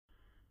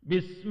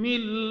بسم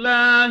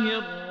الله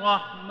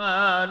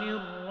الرحمن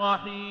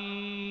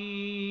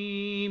الرحيم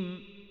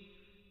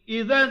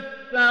إذا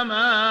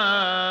السماء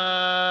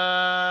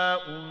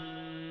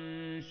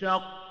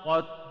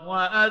انشقت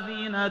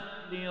وأذنت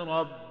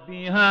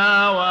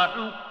لربها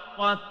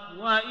وحقت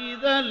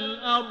وإذا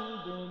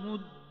الأرض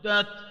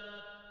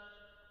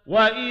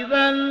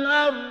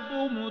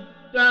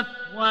مدت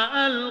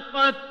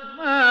وألقت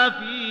ما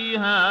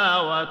فيها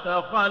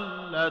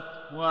وتخلت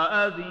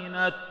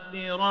وأذنت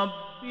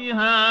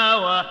لربها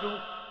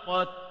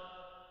وحقت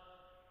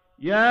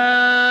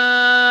يا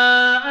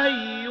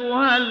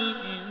أيها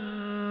الإنسان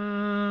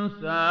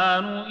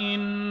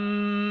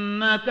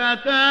إنك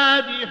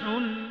كادح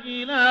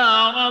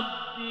إلى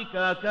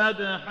ربك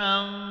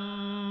كدحا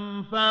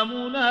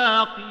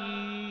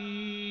فملاقيه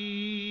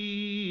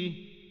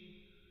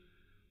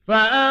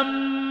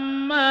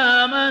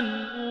فأما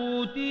من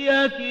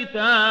أوتي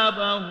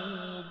كتابه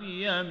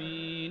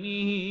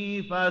بيمينه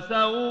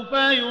فسوف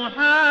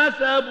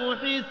يحاسب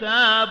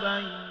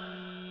حسابا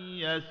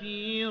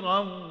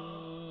يسيرا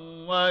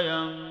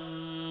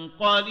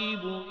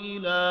وينقلب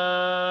إلى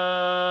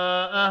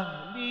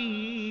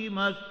أهله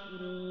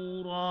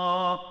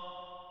مسرورا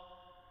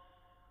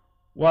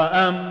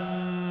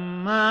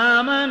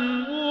وأما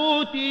من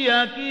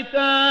أوتي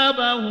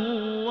كتابه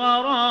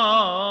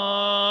وراء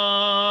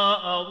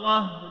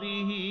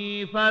ظهره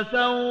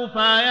فسوف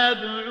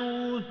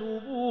يدعو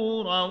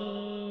ثبورا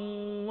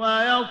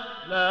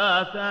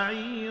ويصلى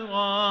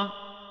سعيرا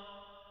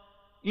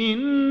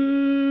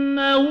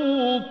إنه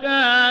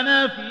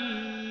كان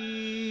في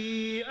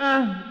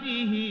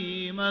أهله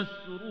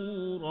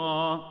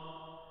مسرورا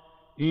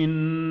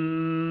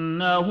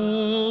إنه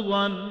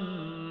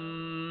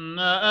ظن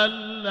أن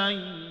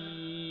لن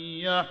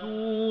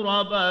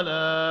يحور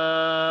بلى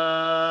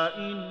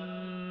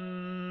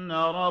إن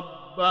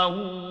ربه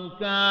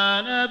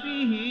كان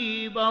به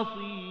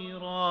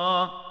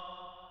بصيرا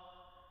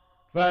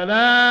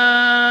فلا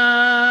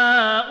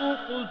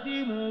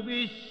أقسم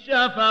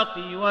بالشفق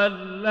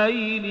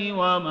والليل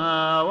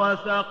وما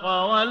وسق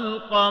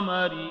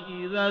والقمر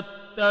إذا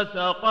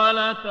اتسق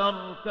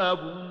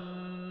لتركبن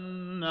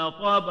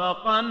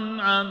طبقا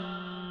عن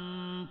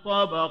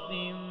طبق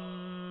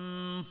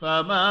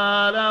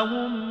فما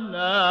لهم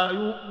لا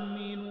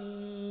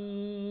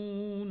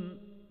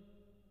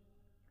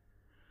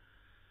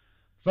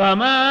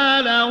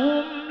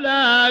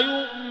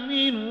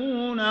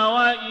يؤمنون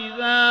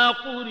وإذا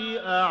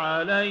قرئ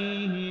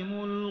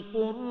عليهم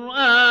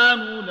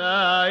القرآن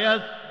لا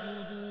يسجدون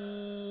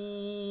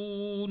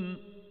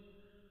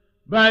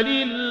بل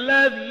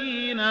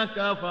الذين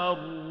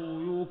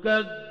كفروا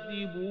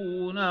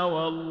يكذبون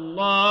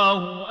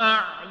والله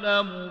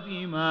أعلم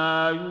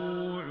بما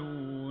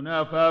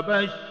يوعون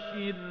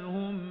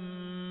فبشرهم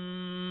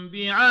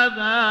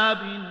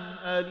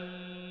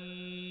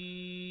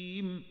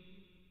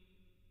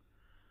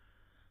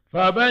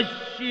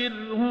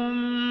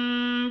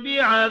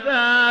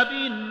بعذاب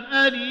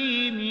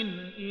أليم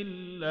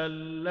إلا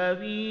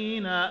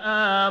الذين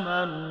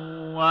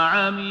آمنوا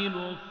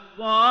وعملوا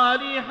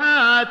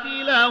الصالحات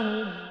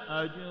لهم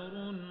أجر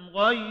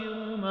غير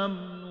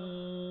ممنون